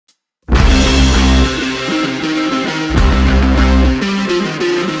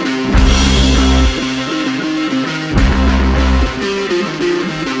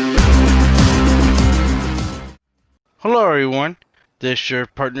Hello everyone, this is your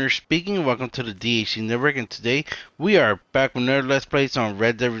partner speaking. Welcome to the DHC Network, and today we are back with another Let's Play on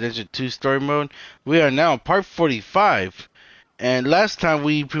Red Dead Redemption 2 story mode. We are now on part 45, and last time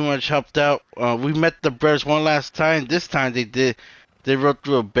we pretty much helped out. We met the brothers one last time. This time they rode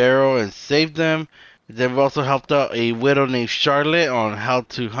through a barrel and saved them. Then we also helped out a widow named Charlotte on how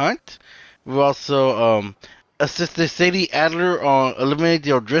to hunt. We also assisted Sadie Adler on eliminating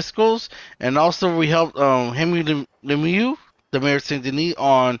the O'Driscolls, and also we helped Henry Lemieux, the mayor of Saint Denis,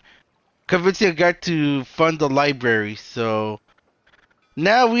 on convincing a guy to fund the library. So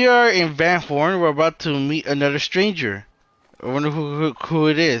now we are in Van Horn. We're about to meet another stranger. I wonder who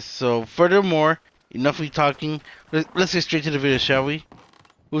it is. So furthermore, enough of me talking. Let's get straight to the video, shall we?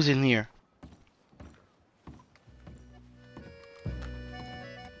 Who's in here?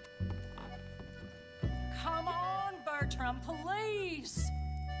 Police!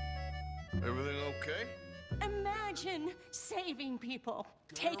 Everything okay? Imagine saving people,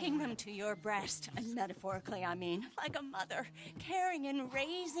 taking them to your breast, and metaphorically I mean, like a mother, caring and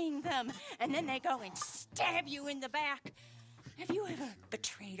raising them, and then they go and stab you in the back. Have you ever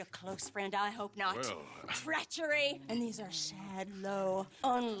betrayed a close friend? I hope not. Well, Treachery! And these are sad, low,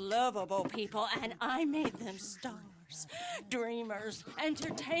 unlovable people, and I made them stars, dreamers,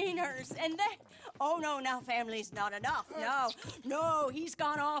 entertainers, and they... Oh, no, now family's not enough. No, he's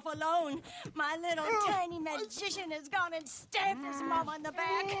gone off alone. My little tiny magician has gone and stabbed his mom on the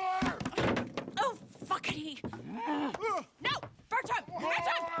back. Oh, fuckity. No, Bertram!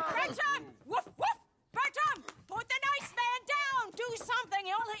 Woof, woof! Bertram, put the nice man down. Do something,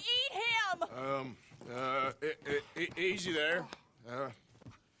 you'll eat him. Easy there.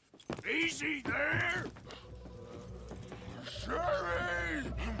 Easy there! Sherry!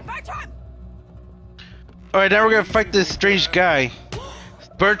 Bertram! Alright, now we're gonna fight this strange guy.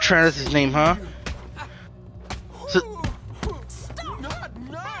 Bertrand is his name, huh? So, Not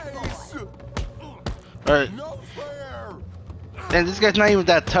nice! alright. No fair! And this guy's not even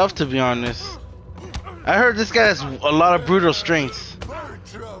that tough, to be honest. I heard this guy has a lot of brutal strengths.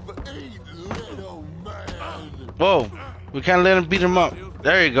 Bertram ain't little man! Whoa, we can't let him beat him up.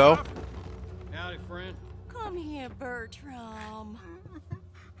 There you go. Howdy, friend. Come here, Bertram.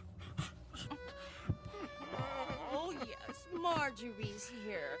 Oh, yes, Marjorie's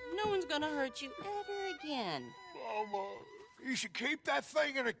here. No one's gonna hurt you ever again. Mama, you should keep that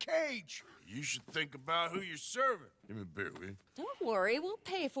thing in a cage. You should think about who you're serving. Give me a beer, will you? Don't worry, we'll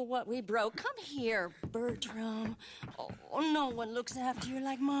pay for what we broke. Come here, Bertram. Oh, no one looks after you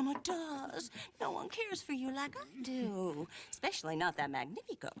like Mama does. No one cares for you like I do. Especially not that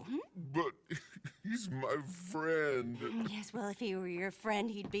Magnifico. But he's my friend. Yes, well, if he were your friend,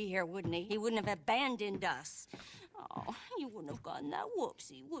 he'd be here, wouldn't he? He wouldn't have abandoned us. Oh, you wouldn't have gotten that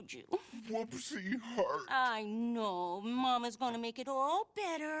whoopsie, would you? Whoopsie heart. I know. Mama's gonna make it all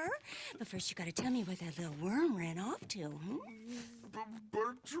better. But first, you gotta tell me where that little worm ran off to,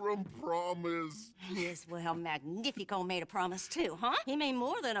 Bertram promised. Yes, well, Magnifico made a promise too, huh? He made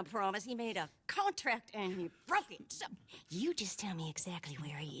more than a promise. He made a contract and he broke it. So you just tell me exactly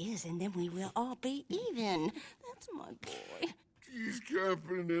where he is and then we will all be even. That's my boy. He's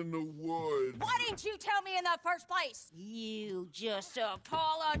camping in the woods. Why didn't you tell me in the first place? You just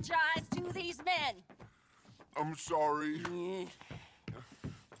apologize to these men. I'm sorry.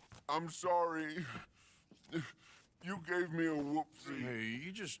 I'm sorry. You gave me a whoopsie. Hey,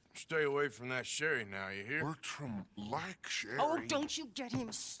 you just stay away from that sherry now, you hear? Bertram likes sherry. Oh, don't you get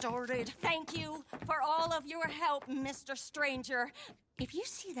him started. Thank you for all of your help, Mr. Stranger. If you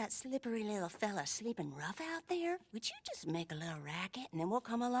see that slippery little fella sleeping rough out there, would you just make a little racket and then we'll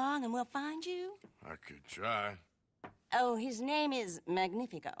come along and we'll find you? I could try. Oh, his name is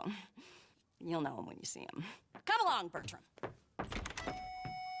Magnifico. You'll know him when you see him. Come along, Bertram.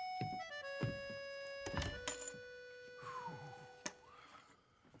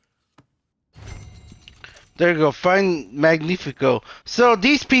 There you go. Find Magnifico. So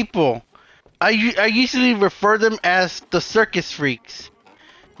these people, I usually refer them as the circus freaks.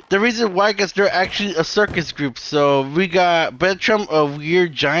 The reason why, because they're actually a circus group. So we got Bertram, a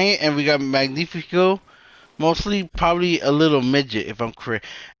weird giant, and we got Magnifico, mostly probably a little midget, if I'm correct.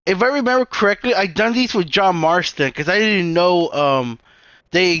 If I remember correctly, I done these with John Marston because I didn't know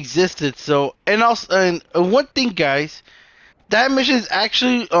they existed. So and also and one thing, guys, that mission is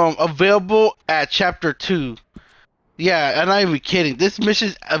actually available at Chapter 2. Yeah, I'm not even kidding. This mission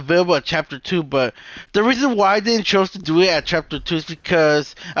is available at Chapter 2, but the reason why I didn't choose to do it at Chapter 2 is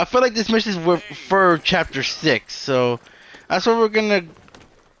because I feel like this mission is for Chapter 6. So that's what we're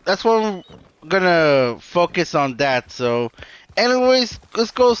gonna focus on that. So anyways,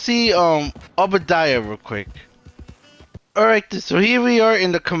 let's go see Obediah real quick. Alright, so here we are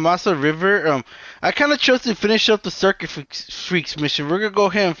in the Kamasa River. I kind of chose to finish up the Circus Freaks mission. We're gonna go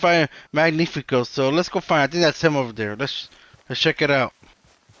ahead and find Magnifico. So let's go find. I think that's him over there. Let's check it out.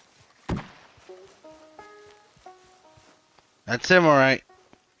 That's him, alright.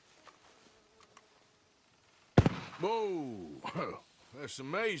 Whoa, that's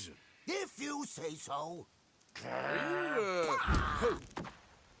amazing. If you say so.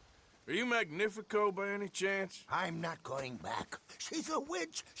 Are you Magnifico by any chance? I'm not going back. She's a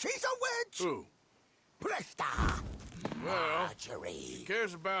witch. She's a witch. Who? Presta. Well, Marjorie. she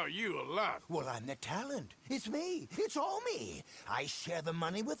cares about you a lot. Well, I'm the talent. It's me. It's all me. I share the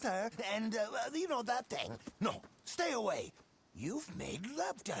money with her, and, you know, that thing. No, stay away. You've made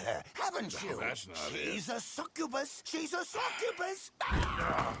love to her, haven't you? That's not She's a succubus. She's a succubus.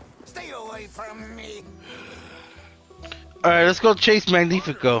 Stay away from me. Alright, let's go chase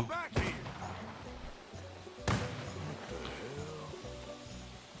Magnifico. Back here.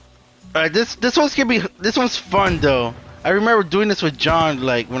 Alright, this one's fun though. I remember doing this with John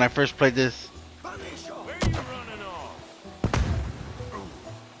like when I first played this. Where are you running off?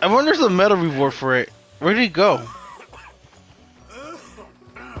 I wonder if there's a medal reward for it. Where did he go?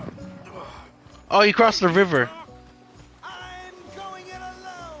 Oh, he crossed the river. I'm going it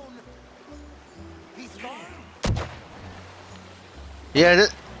alone. He's gone. Yeah,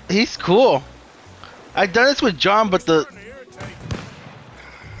 he's cool. I've done this with John, but the Starting to irritate.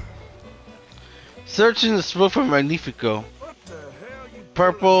 searching the smoke for Magnifico. What the hell you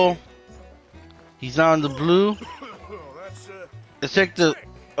Purple. He's on the blue. doing? That's Let's check the.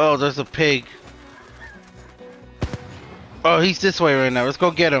 Oh, there's a pig. Oh, he's this way right now. Let's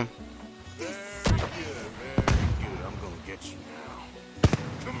go get him. very good, very good. I'm gonna get you now.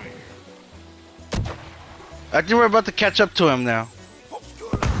 Come here. I think we're about to catch up to him now.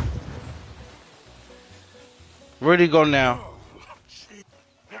 Where'd he go now?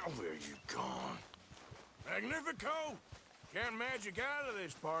 Now where you gone? Magnifico! Can't magic out of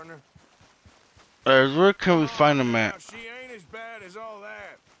this, partner. Where can we find him Now, at? she ain't as bad as all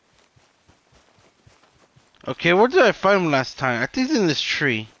that. Okay, where did I find him last time? I think he's in this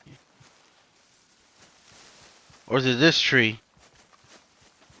tree. Or is it this tree?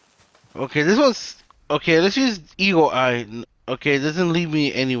 Okay, this one's... Okay, let's use Eagle Eye. Okay, it doesn't lead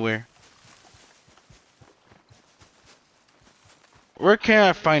me anywhere. Where can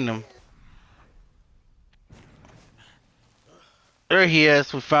I find him? There he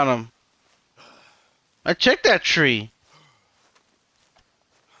is. We found him. I checked that tree.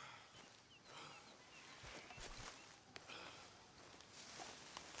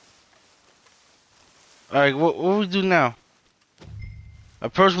 Alright, what do we do now?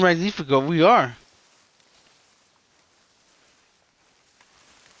 Approach Magnifico. We are.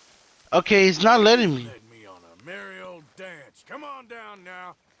 Okay, he's not letting me. Led me on a merry old dance. Come on down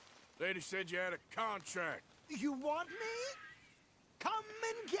now. Lady said you had a contract. You want me? Come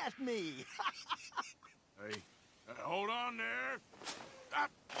and get me. Hey, hold on there. Ah,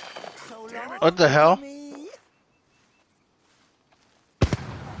 So Damn it. long, What the hell? me.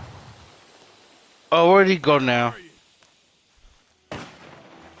 Oh, where'd he go now? where are you?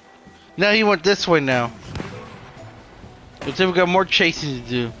 Now he went this way now. Looks like we got more chasing to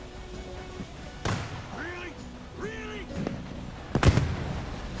do. Really? Really?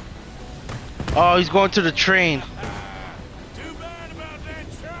 Oh, he's going to the train. Too bad about that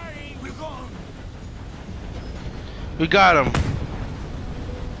train. We're gone. We got him.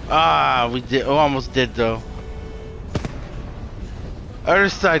 Ah, we did. Oh, almost did though. Other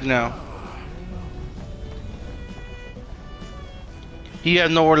side now. He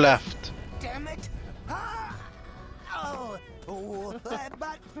had nowhere left. Damn it. Ah. Oh. Oh.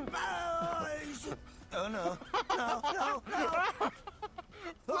 But. Oh no. No. No.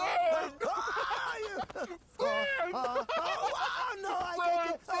 No. Oh, no, I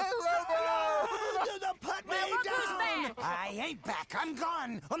can't. Put me down. I ain't back. I'm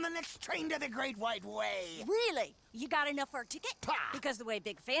gone on the next train to the Great White Way. Really? You got enough for a ticket? Pah. Because the way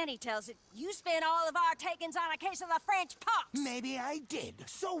Big Fanny tells it, you spent all of our takings on a case of the French pox. Maybe I did.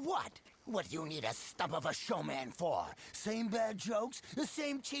 So what? What do you need a stump of a showman for? Same bad jokes? The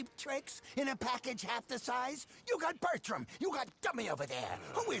same cheap tricks? In a package half the size? You got Bertram. You got Dummy over there.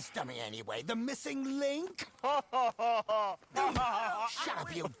 Who is Dummy anyway? The missing link? Shut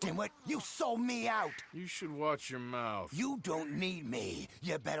up, you dimwit. You sold me out. You should watch your mouth. You don't need me.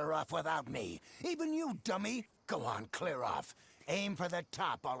 You're better off without me. Even you, dummy. Go on, clear off. Aim for the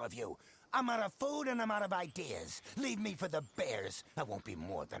top, all of you. I'm out of food and I'm out of ideas. Leave me for the bears. I won't be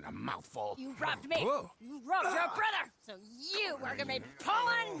more than a mouthful. You robbed me. Whoa. You robbed your brother. So you are gonna be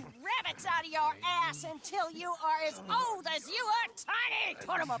pulling rabbits out of your ass until you are as old as you are tiny.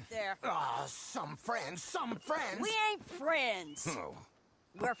 Put them up there. Ah, some friends, some friends. We ain't friends. Oh,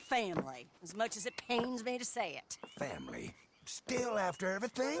 We're family, as much as it pains me to say it. family. Still after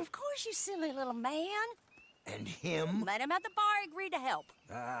everything? Of course, you silly little man. And him? Met him at the bar, agreed to help.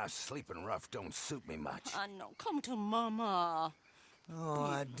 Ah, sleeping rough don't suit me much. I know. Come to Mama. Oh,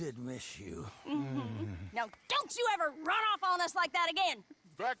 I did miss you. Now, don't you ever run off on us like that again.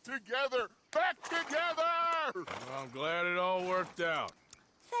 Back together! Back together! Well, I'm glad it all worked out.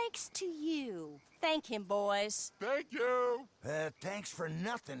 Thanks to you. Thank him, boys. Thank you! Thanks for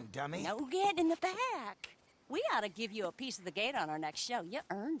nothing, dummy. No get in the back. We ought to give you a piece of the gate on our next show. You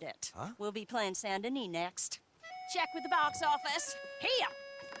earned it. Huh? We'll be playing Saint Denis next. Check with the box office. Here.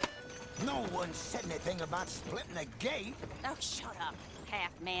 No one said anything about splitting a gate. Oh, shut up.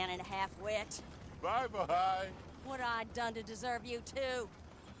 Half man and half wit. Bye-bye! What I done to deserve you, too?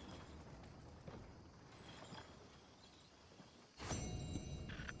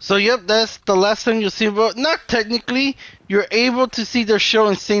 So yep, that's the last time you'll see about. Not technically, you're able to see their show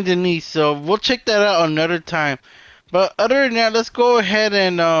in Saint Denis, so we'll check that out another time. But other than that, let's go ahead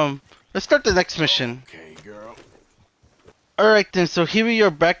and let's start the next mission. Okay, girl. Alright then, so here we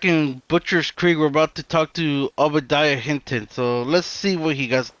are back in Butcher's Creek. We're about to talk to Obediah Hinton. So let's see what he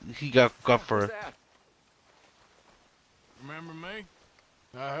got for us. Remember me?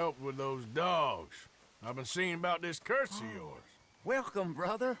 I helped with those dogs. I've been seeing about this curse of yours. Welcome,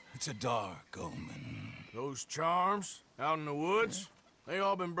 brother. It's a dark omen. Those charms out in the woods, they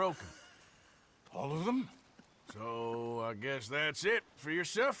all been broken. All of them? So I guess that's it for your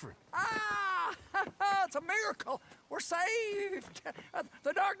suffering. Ah! It's a miracle. We're saved.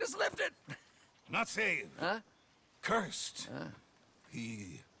 The darkness lifted. Not saved. Huh? Cursed.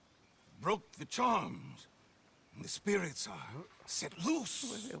 He broke the charms. And the spirits are set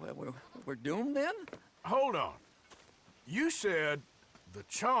loose. We're doomed then? Hold on. You said the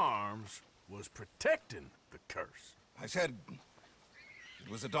charms was protecting the curse. I said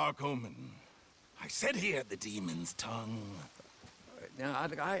it was a dark omen. I said he had the demon's tongue. Now,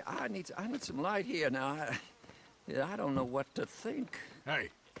 I need some light here. Now, I don't know what to think. Hey,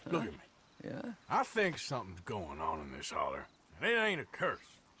 look at me. Yeah? I think something's going on in this holler. And it ain't a curse.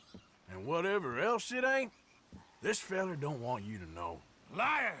 And whatever else it ain't, this fella don't want you to know.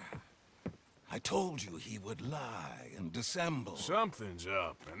 Liar! I told you he would lie and dissemble. Something's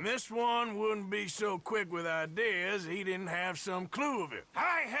up, and this one wouldn't be so quick with ideas he didn't have some clue of it.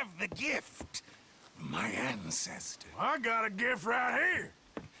 I have the gift. My ancestor. I got a gift right here.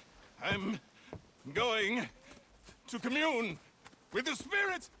 I'm going to commune with the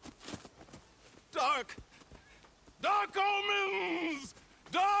spirits. Dark omens!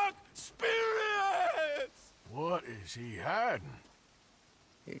 Dark spirits! What is he hiding?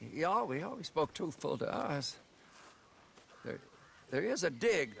 He always spoke truthful to us. There is a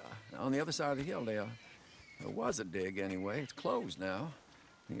dig on the other side of the hill there. There was a dig anyway. It's closed now.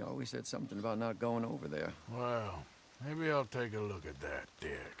 He always said something about not going over there. Well, maybe I'll take a look at that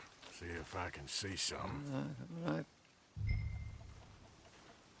dig. See if I can see something. All right.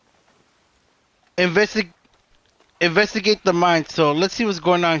 Investigate the mine. So let's see what's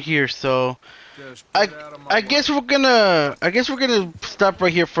going on here. So Just get out of my I guess we're gonna stop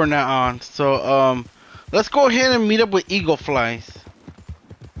right here for now on. So let's go ahead and meet up with Eagle Flies.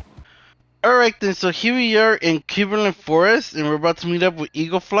 Alright then, so here we are in Cumberland Forest, and we're about to meet up with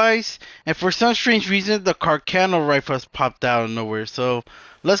Eagle Flies, and for some strange reason, the Carcano rifle has popped out of nowhere, so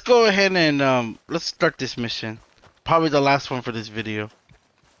let's go ahead and, let's start this mission. Probably the last one for this video.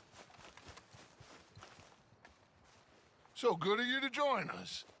 So good of you to join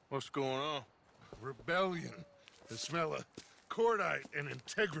us. What's going on? Rebellion. The smell of cordite and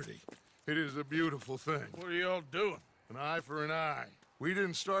integrity. It is a beautiful thing. What are y'all doing? An eye for an eye. We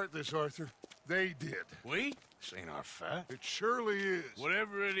didn't start this, Arthur. They did. We? This ain't our fight. It surely is.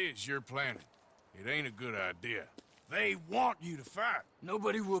 Whatever it is you're planning, it ain't a good idea. They want you to fight.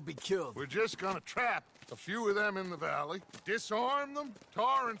 Nobody will be killed. We're just gonna trap a few of them in the valley, disarm them,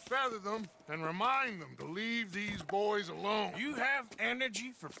 tar and feather them, and remind them to leave these boys alone. You have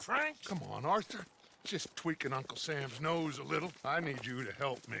energy for pranks? Come on, Arthur. Just tweaking Uncle Sam's nose a little. I need you to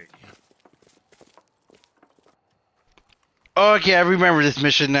help me. Okay, I remember this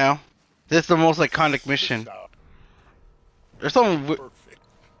mission now. This is the most iconic mission. There's something. Perfect.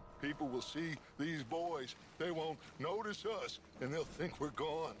 People will see these boys. They won't notice us, and they'll think we're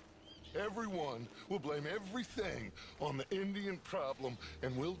gone. Everyone will blame everything on the Indian problem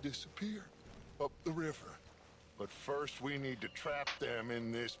and we'll disappear up the river. But first we need to trap them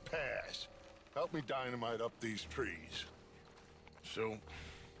in this pass. Help me dynamite up these trees. So,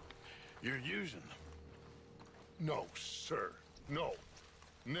 you're using them? No, sir. No.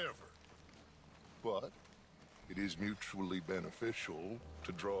 Never. But it is mutually beneficial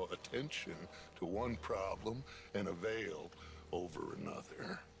to draw attention to one problem and a veil over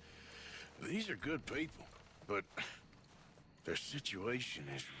another. These are good people, but their situation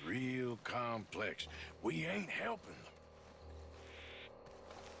is real complex. We ain't helping them.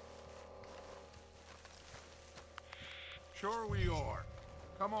 Sure we are.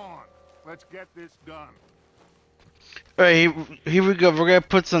 Come on, let's get this done. Alright, here we go. We're gonna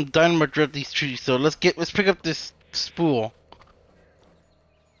put some dynamite throughout these trees. So let's pick up this spool.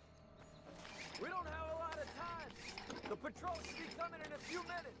 We don't have a lot of time. The patrol should be coming in a few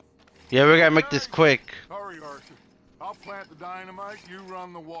minutes. Yeah, we gotta make this quick. Hurry, Arthur. I'll plant the dynamite, you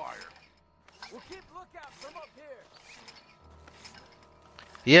run the wire. We'll keep lookout from up here.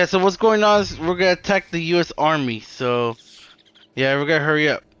 Yeah, so what's going on is we're gonna attack the U.S. Army. So, yeah, we gotta hurry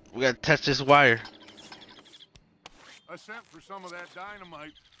up. We gotta touch this wire. I sent for some of that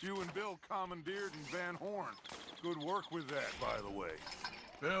dynamite you and Bill commandeered in Van Horn. Good work with that, by the way.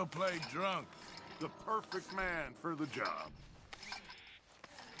 Bill played drunk. The perfect man for the job.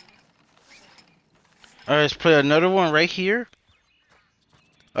 Alright, let's play another one right here.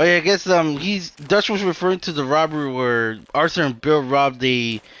 Oh yeah, I guess Dutch was referring to the robbery where Arthur and Bill robbed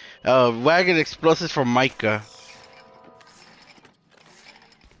the wagon explosives from Micah.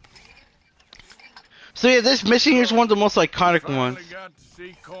 So yeah, this mission here is one of the most iconic ones. Finally got to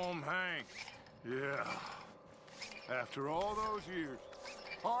see Colm hang. Yeah. After all those years.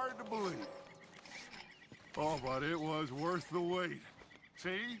 Hard to believe. Oh, but it was worth the wait.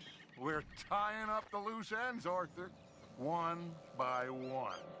 See? We're tying up the loose ends, Arthur. One by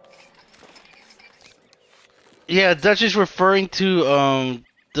one. Yeah, Dutch is referring to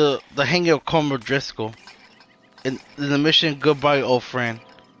the hanging of Colm O'Driscoll in the mission Goodbye Old Friend.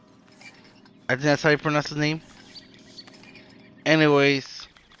 I think that's how you pronounce his name. Anyways.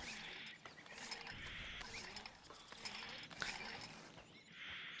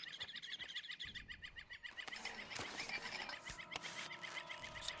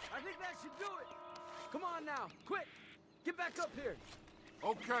 I think that should do it. Come on now, quick. Get back up here.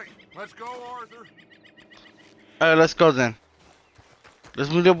 Okay, let's go, Arthur. Alright, let's go then.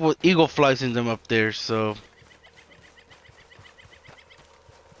 Let's meet up with eagle flies in them up there, so.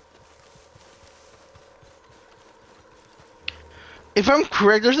 If I'm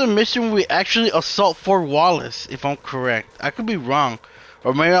correct, there's a mission where we actually assault Fort Wallace, if I'm correct. I could be wrong.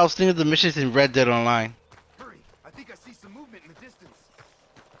 Or maybe I was thinking of the missions in Red Dead Online. Hurry, I think I see some movement in the distance.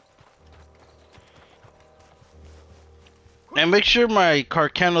 And make sure my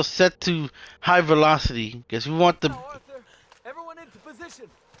Carcano's set to high velocity, because we want the... Now, Arthur, everyone into position.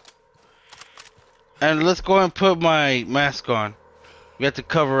 And let's go and put my mask on. We have to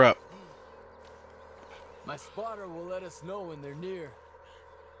cover up. My spotter will let us know when they're near.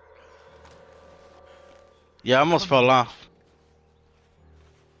 Yeah, I almost fell off.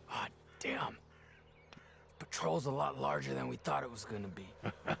 Ah, damn. Patrol's a lot larger than we thought it was gonna be.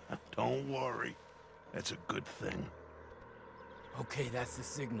 Don't worry. That's a good thing. Okay, that's the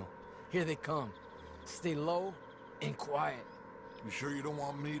signal. Here they come. Stay low and quiet. You sure you don't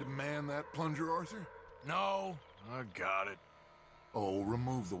want me to man that plunger, Arthur? No, I got it. Oh,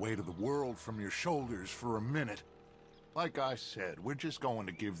 remove the weight of the world from your shoulders for a minute. Like I said, we're just going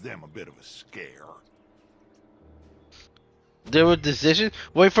to give them a bit of a scare. There was decision.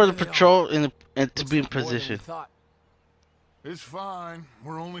 Wait for the There they patrol and to Looks be in like more than we position. thought. It's fine.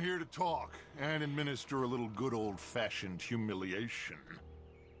 We're only here to talk and administer a little good old-fashioned humiliation.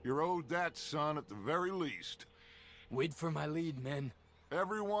 You're owed that, son, at the very least. Wait for my lead, men.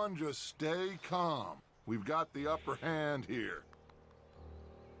 Everyone just stay calm. We've got the upper hand here.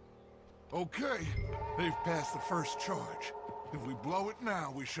 Okay, they've passed the first charge. If we blow it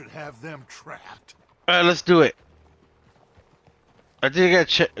now, we should have them trapped. Alright, let's do it. I think I gotta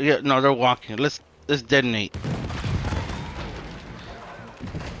check. Yeah, no, they're walking. Let's detonate.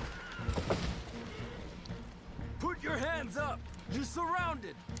 Put your hands up. You're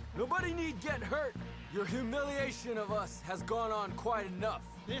surrounded. Nobody need get hurt. Your humiliation of us has gone on quite enough.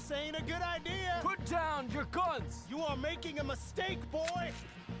 This ain't a good idea. Put down your guns. You are making a mistake, boy.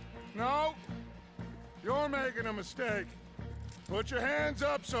 No, you're making a mistake. Put your hands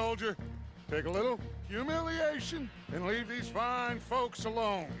up, soldier. Take a little humiliation and leave these fine folks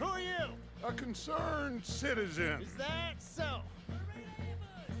alone. Who are you? A concerned citizen. Is that so?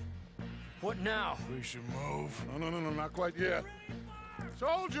 What now? We should move. No, not quite yet.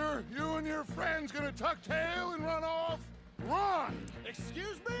 Soldier, you and your friends gonna tuck tail and run off? Run!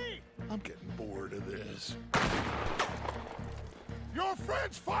 Excuse me? I'm getting bored of this. Your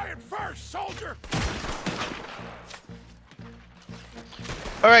friends fired first, soldier!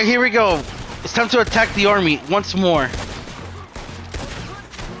 Alright, here we go. It's time to attack the army once more.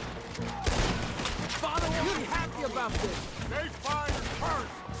 Father will be happy about this. They fired first,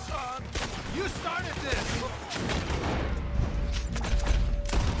 son! You started this.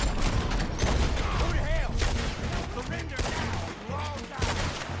 Who the hell? Surrender now! You all die!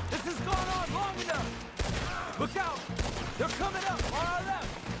 This has gone on long enough. Look out! They're coming up on our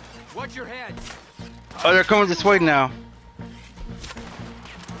left. Watch your heads. Oh, they're coming this way now.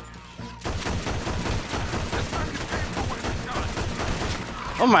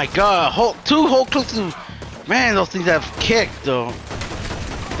 Oh my god, two whole clips of... Man, those things have kicked though.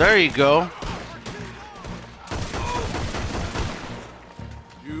 There you go.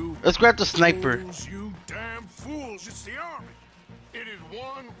 Let's grab the sniper. Fools, you damn fools, it's the army. It is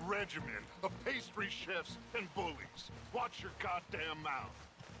one regiment of pastry chefs and bullies. Watch your goddamn mouth.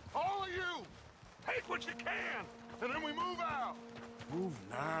 All of you, take what you can, and then we move out. Move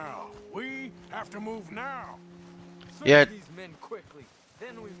now. We have to move now. Search Yeah. these men quickly.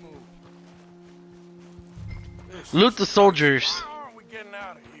 Then we move. Loot the soldiers. Why aren't we getting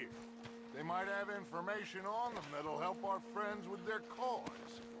out of here? They might have information on them that'll help our friends with their cause.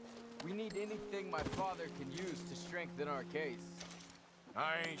 We need anything my father can use to strengthen our case.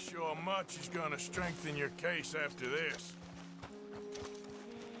 I ain't sure much is gonna strengthen your case after this.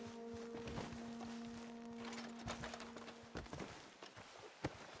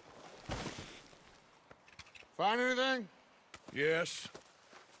 Find anything? Yes.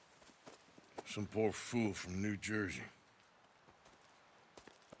 Some poor fool from New Jersey.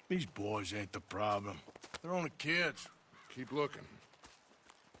 These boys ain't the problem. They're only kids. Keep looking.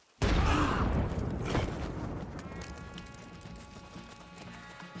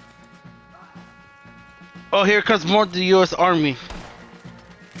 Oh, here comes more of the U.S. Army.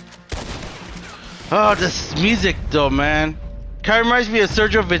 Oh, this music though, man. Kind of reminds me of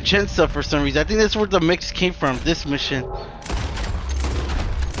Sergio Vincenza for some reason. I think that's where the mix came from, this mission.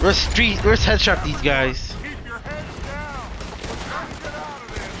 Let's headshot these guys. Keep your heads down. We're trying to get out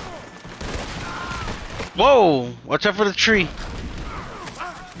of this. Whoa! Watch out for the tree.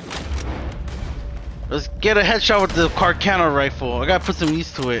 Let's get a headshot with the Carcano rifle. I gotta put some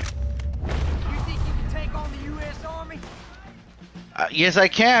use to it. You think you can take on the U.S. Army? Yes, I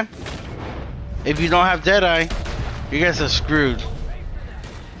can. If you don't have Deadeye, you guys are screwed.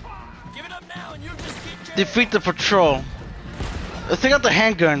 Give it up now and you'll just get your... Defeat the patrol. Let's take out the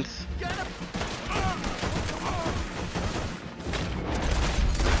handguns.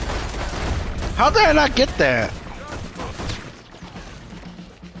 How did I not get that?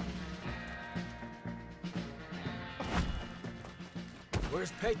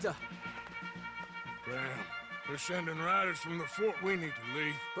 Where's Peta? Damn. They're sending riders from the fort. We need to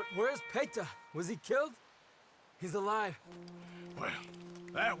leave. But where's Peta? Was he killed? He's alive. Well,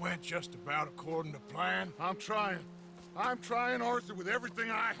 that went just about according to plan. I'm trying, Arthur, with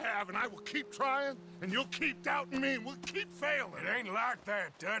everything I have, and I will keep trying, and you'll keep doubting me, and we'll keep failing. It ain't like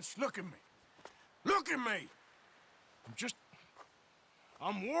that, Dutch. Look at me. Look at me.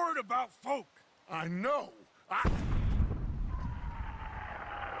 I'm worried about folk. I know.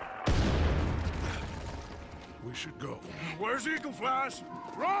 We should go. Where's Eagle Flies?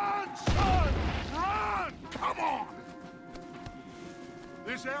 Run, son! Run! Come on!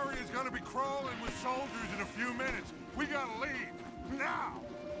 This area is gonna be crawling with soldiers in a few minutes. We gotta leave. Now!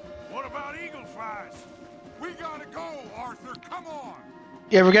 What about Eagle Flies? We gotta go, Arthur. Come on!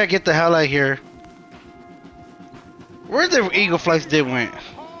 Yeah, we gotta get the hell out of here. Where the Eagle Flights did went?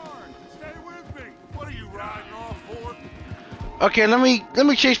 Hard! Stay with me! What are you riding off for? Okay, let me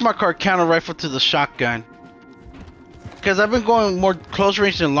change my Carcano rifle to the shotgun. Cause I've been going more close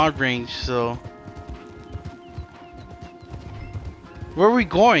range than long range, so. Where are we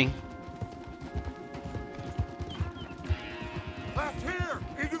going? Left here!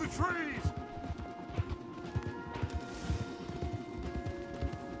 Into the trees!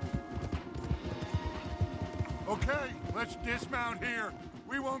 Okay, let's dismount here.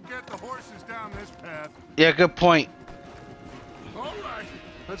 We won't get the horses down this path. Yeah, good point. All right,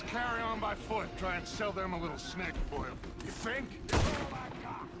 let's carry on by foot. Try and sell them a little snack for you. You think? It's all I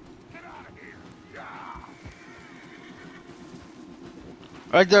got. Get out of here. Yeah.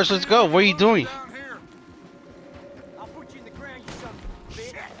 Alright, Dutch, let's go. What are you doing? Down here. I'll put you in the ground, you son of a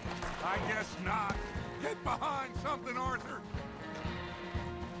bitch. Shit. I guess not. Get behind something, Arthur.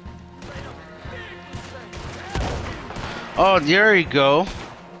 Right up Oh, there you go.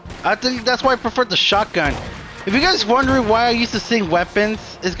 I think that's why I prefer the shotgun. If you guys wondering why I used to sing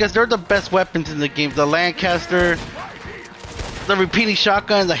weapons, it's because they're the best weapons in the game. The Lancaster, the repeating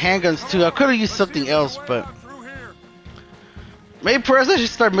shotgun, the handguns too. I could have used something else, but maybe perhaps I should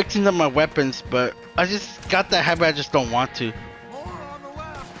start mixing up my weapons. But I just got that habit. I just don't want to.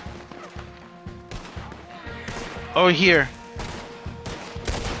 Oh, here.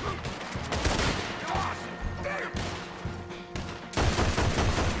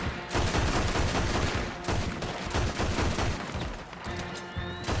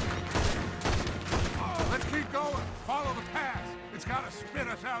 Let's keep going. Follow the path. It's got to spit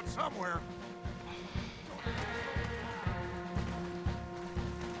us out somewhere.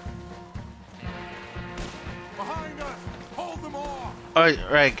 Behind us. Hold them off. Alright,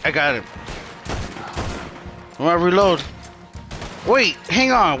 right, I got it. I'm gonna reload. Wait,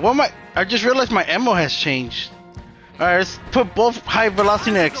 hang on. What am I just realized my ammo has changed. Alright, let's put both high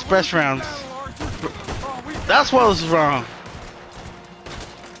velocity and express rounds. That's what was wrong.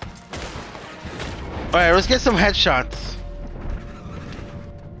 Alright, let's get some headshots.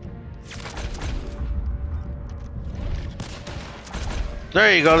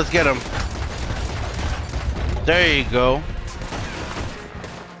 There you go, let's get him. There you go.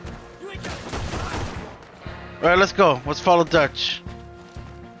 Alright, let's go. Let's follow Dutch.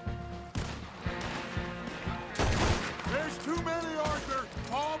 There's too many, Arthur.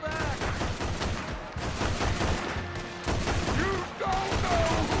 Fall back. You don't know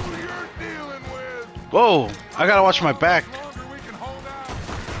who you're dealing with. Whoa, I gotta watch my back. The longer we can hold out.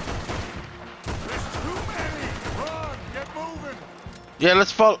 There's too many. Run. Get moving. Yeah,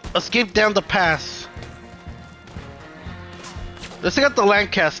 let's follow. Escape down the pass. Let's get the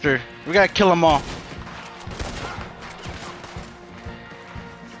Lancaster. We gotta kill them all.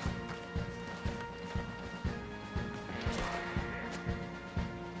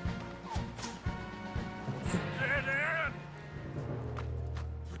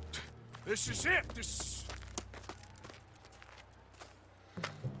 This is it. This.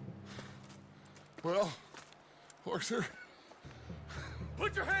 Well, Arthur.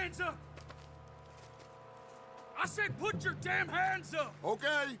 Put your hands up! I said put your damn hands up!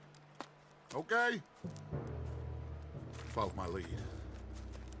 Okay. Okay. Follow my lead.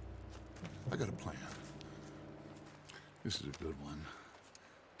 I got a plan. This is a good one.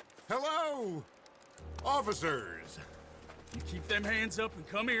 Hello, officers. You keep them hands up and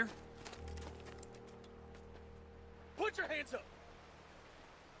come here. Put your hands up!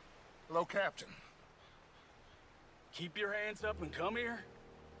 Hello, Captain. Keep your hands up and come here.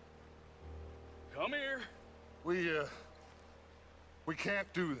 Come here. We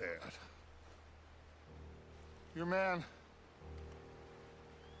can't do that. Your man...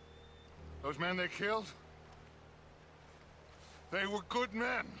 Those men they killed? They were good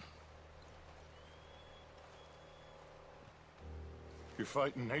men. You're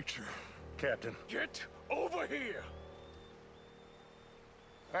fighting nature, Captain. Get over here!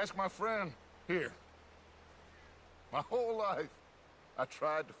 Ask my friend here. My whole life, I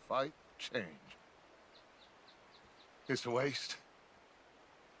tried to fight change. It's a waste.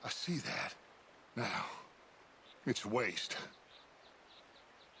 I see that now. It's waste.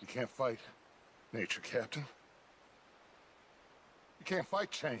 You can't fight nature, Captain. You can't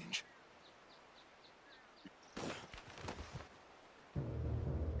fight change.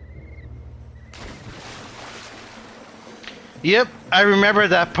 Yep, I remember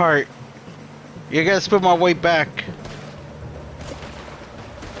that part. You gotta split my way back.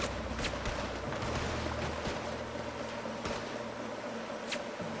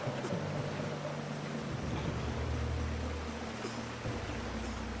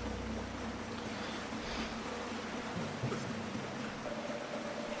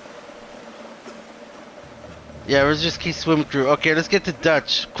 Yeah, let's just keep swimming through. Okay, let's get to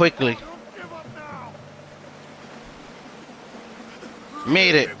Dutch quickly. Don't give up now.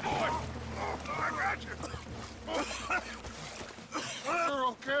 Made it. I got you. You're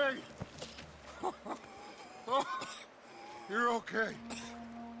okay. You're okay.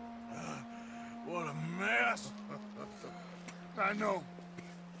 What a mess. I know,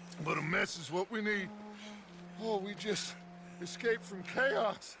 but a mess is what we need. Oh, we just escaped from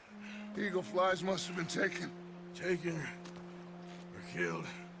chaos. Eagle flies must have been taken. Taken or killed?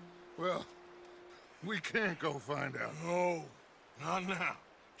 Well, we can't go find out. No, not now.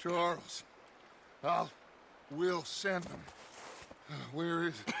 Charles, we'll send them. Where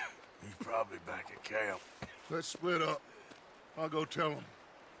is it? He's probably back at camp. Let's split up. I'll go tell him.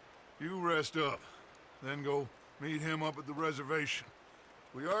 You rest up, then go meet him up at the reservation.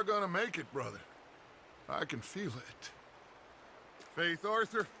 We are gonna make it, brother. I can feel it. Faith,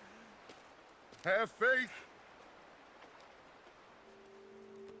 Arthur. Have faith.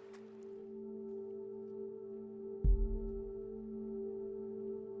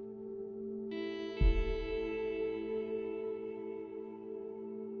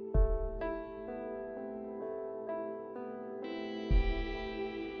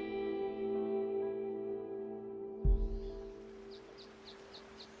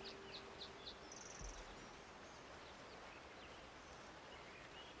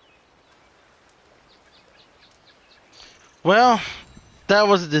 Well, that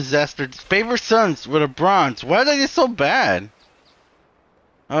was a disaster. Favorite sons with a bronze. Why did I get so bad?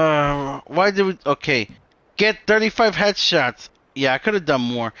 Why did we... Okay. Get 35 headshots. Yeah, I could have done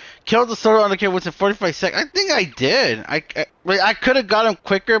more. Kill the solo undercarrier within 45 seconds. I think I did. I could have got him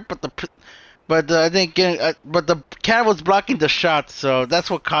quicker, but I didn't get... but the cat was blocking the shots, so that's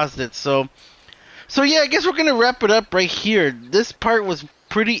what caused it. So yeah, I guess we're gonna wrap it up right here. This part was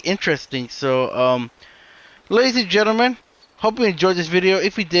pretty interesting. So, ladies and gentlemen, hope you enjoyed this video.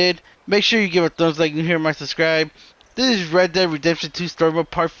 If you did, make sure you give a thumbs like and hear my subscribe. This is Red Dead Redemption 2 Story Mode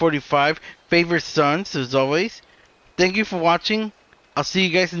Part 45. Favorite sons, as always. Thank you for watching. I'll see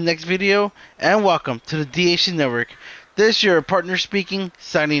you guys in the next video. And welcome to the DHC Network. This is your partner speaking,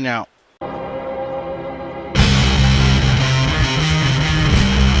 signing out.